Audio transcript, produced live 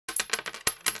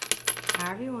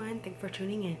Hi everyone, thanks for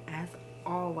tuning in. As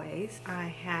always, I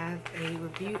have a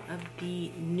review of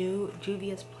the new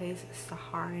Juvia's Place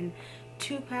Saharan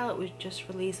 2 palette, which just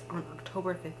released on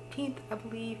October 15th, I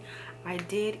believe. I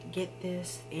did get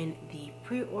this in the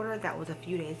pre-order. That was a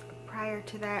few days prior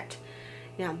to that.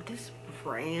 Now this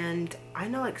brand, I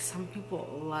know like some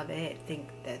people love it, think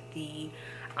that the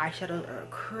eyeshadows are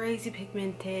crazy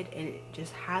pigmented and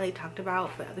just highly talked about,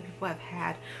 but other people have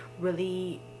had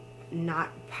really not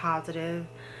positive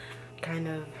kind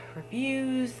of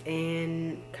reviews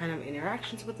and kind of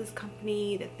interactions with this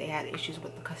company, that they had issues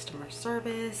with the customer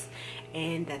service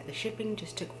and that the shipping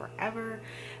just took forever.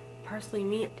 Personally,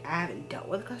 me, I haven't dealt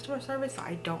with customer service, so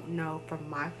I don't know from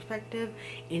my perspective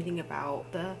anything about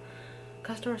the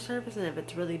customer service and if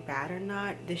it's really bad or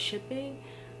not. The shipping,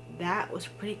 that was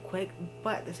pretty quick,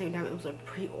 but at the same time it was a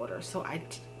pre-order, so I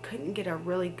couldn't get a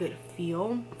really good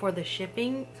feel for the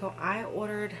shipping. So I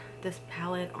ordered this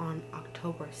palette on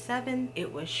October 7th.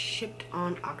 It was shipped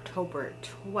on October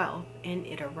 12th and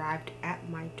it arrived at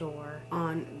my door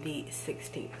on the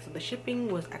 16th. So the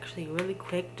shipping was actually really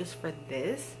quick just for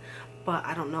this, but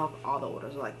I don't know if all the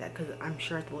orders are like that because I'm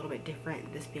sure it's a little bit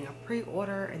different, this being a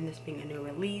pre-order and this being a new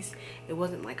release. It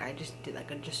wasn't like I just did like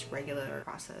a just regular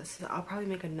process. So I'll probably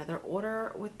make another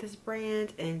order with this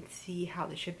brand and see how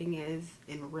the shipping is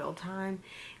in real time,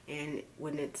 and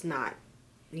when it's not,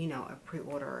 you know, a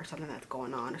pre-order or something that's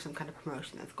going on or some kind of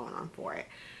promotion that's going on for it.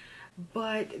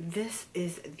 But this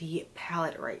is the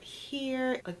palette right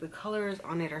here. Like the colors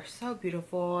on it are so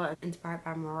beautiful, inspired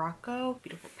by Morocco.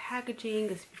 Beautiful packaging,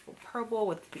 this beautiful purple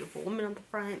with this beautiful woman on the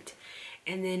front.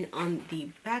 And then on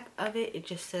the back of it, it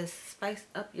just says spice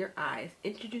up your eyes.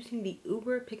 Introducing the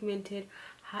uber pigmented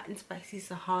hot and spicy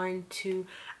Saharan 2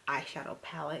 eyeshadow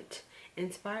palette.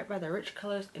 Inspired by the rich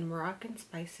colors and Moroccan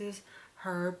spices,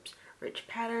 herbs, rich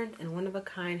patterns, and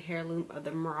one-of-a-kind heirloom of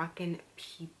the Moroccan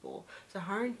people.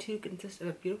 Saharan 2 consists of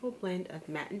a beautiful blend of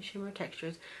matte and shimmer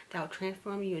textures that will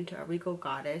transform you into a regal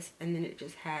goddess. And then it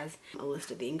just has a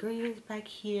list of the ingredients back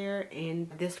here,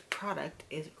 and this product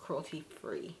is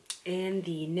cruelty-free. And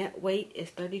the net weight is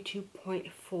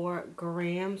 32.4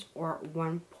 grams or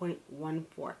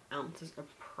 1.14 ounces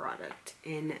of product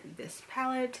in this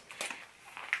palette.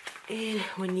 And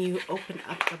when you open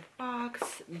up the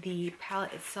box, the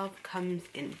palette itself comes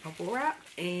in bubble wrap,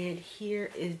 and here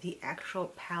is the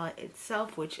actual palette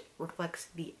itself, which reflects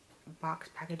the box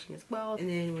packaging as well. And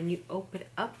then when you open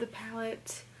up the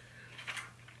palette,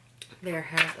 there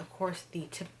has of course the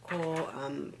typical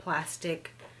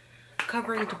plastic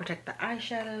covering to protect the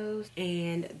eyeshadows,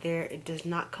 and there, it does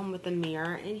not come with a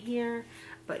mirror in here,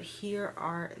 but here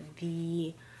are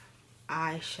the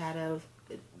eyeshadows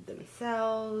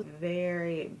themselves.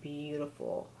 Very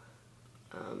beautiful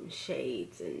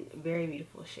shades and very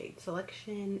beautiful shade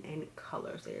selection and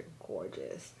colors. They're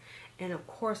gorgeous. And of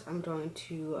course I'm going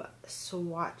to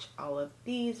swatch all of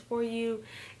these for you,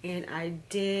 and I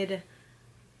did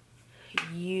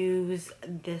use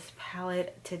this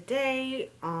palette today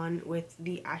on with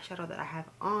the eyeshadow that I have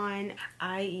on.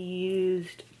 I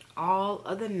used all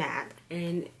of the matte,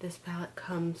 and this palette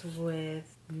comes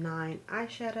with 9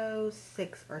 eyeshadows,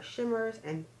 6 are shimmers,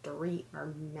 and 3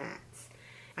 are mattes.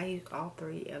 I used all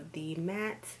 3 of the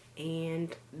mattes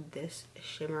and this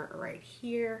shimmer right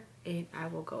here, and I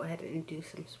will go ahead and do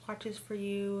some swatches for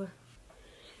you.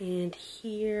 And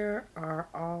here are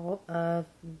all of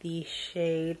the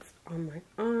shades on my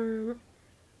arm.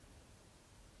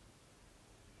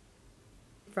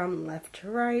 From left to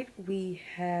right, we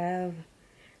have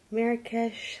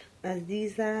Marrakesh,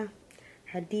 Aziza,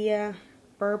 Hadia,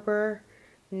 Berber,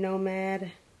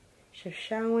 Nomad,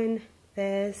 Shashawan,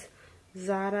 Fez,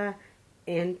 Zara,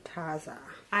 and Taza.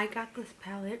 I got this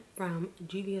palette from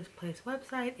Juvia's Place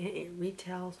website, and it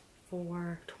retails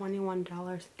for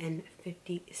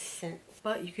 $21.50.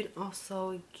 But you can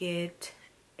also get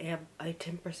a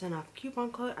 10% off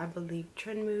coupon code. I believe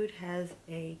Trend Mood has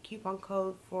a coupon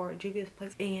code for Juvia's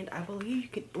Place, and I believe you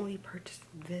can only purchase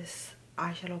this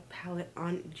eyeshadow palette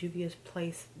on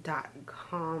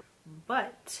juviasplace.com.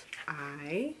 But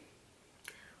I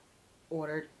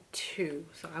ordered 2,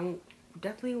 so I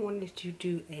definitely wanted to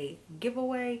do a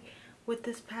giveaway with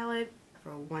this palette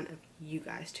for one of you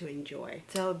guys to enjoy.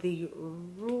 So the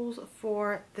rules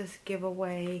for this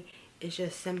giveaway is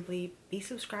just simply be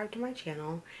subscribed to my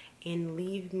channel and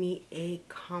leave me a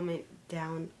comment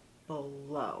down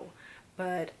below.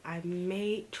 But I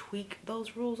may tweak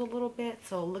those rules a little bit,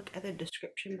 so look at the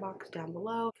description box down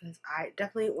below, because I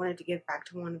definitely wanted to give back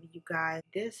to one of you guys.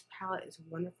 This palette is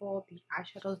wonderful. The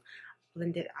eyeshadows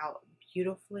blended out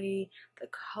beautifully. The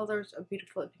colors are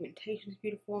beautiful. The pigmentation is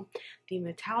beautiful. The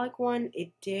metallic one,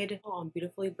 it did go on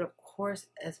beautifully, but of course,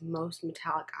 as most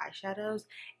metallic eyeshadows,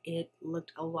 it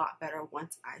looked a lot better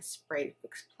once I sprayed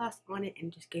Fix Plus on it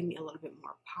and just gave me a little bit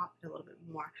more pop and a little bit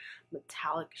more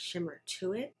metallic shimmer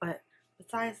to it. But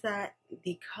besides that,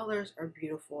 the colors are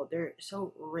beautiful. They're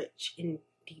so rich and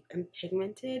deep and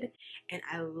pigmented, and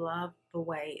I love the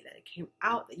way that it came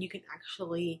out, that you can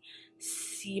actually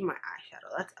see my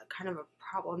eyeshadow. That's a kind of a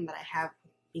problem that I have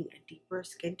with being a deeper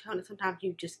skin tone, and sometimes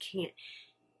you just can't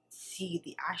see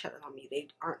the eyeshadows on me. They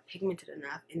aren't pigmented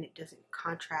enough and it doesn't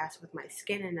contrast with my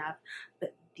skin enough,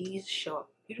 but these show up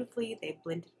beautifully. They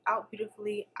blended out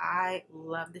beautifully. I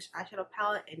love this eyeshadow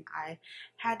palette and I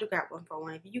had to grab one for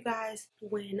one of you guys.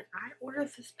 When I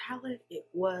ordered this palette, it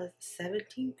was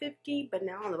 $17.50, but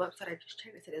now on the website I just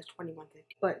checked, it said it's $21.50.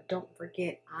 But don't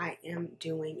forget, I am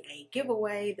doing a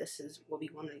giveaway. This will be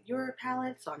one of your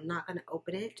palettes, so I'm not going to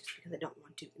open it just because I don't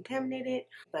want to contaminate it,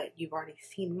 but you've already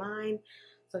seen mine,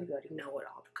 so you already know what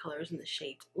all the colors and the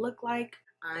shades look like.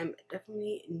 I'm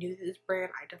definitely new to this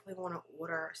brand. I definitely want to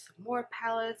order some more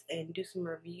palettes and do some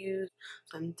reviews.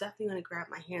 So I'm definitely going to grab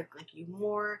my hands on a few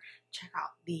more, check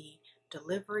out the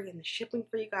delivery and the shipping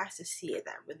for you guys to see if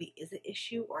that really is an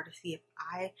issue, or to see if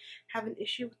I have an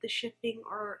issue with the shipping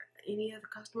or any of the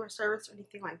customer service or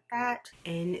anything like that.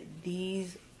 And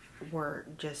these were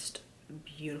just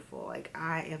beautiful. Like,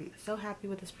 I am so happy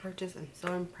with this purchase. I'm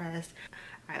so impressed.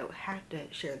 I have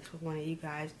to share this with one of you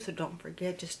guys, so don't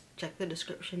forget, just check the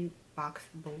description box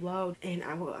below and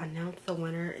I will announce the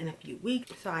winner in a few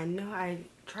weeks. So I know I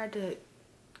tried to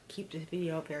keep this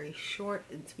video very short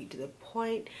and sweet to the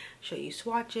point, show you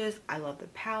swatches, I love the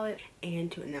palette, and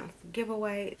to announce the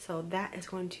giveaway. So that is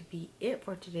going to be it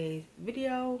for today's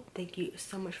video. Thank you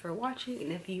so much for watching,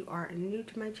 and if you are new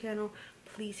to my channel,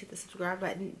 please hit the subscribe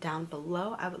button down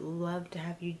below. I would love to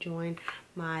have you join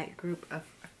my group of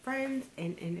friends,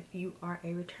 and if you are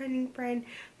a returning friend,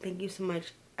 thank you so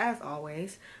much as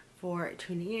always for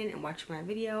tuning in and watching my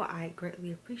video. I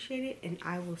greatly appreciate it, and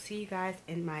I will see you guys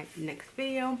in my next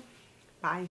video.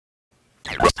 Bye.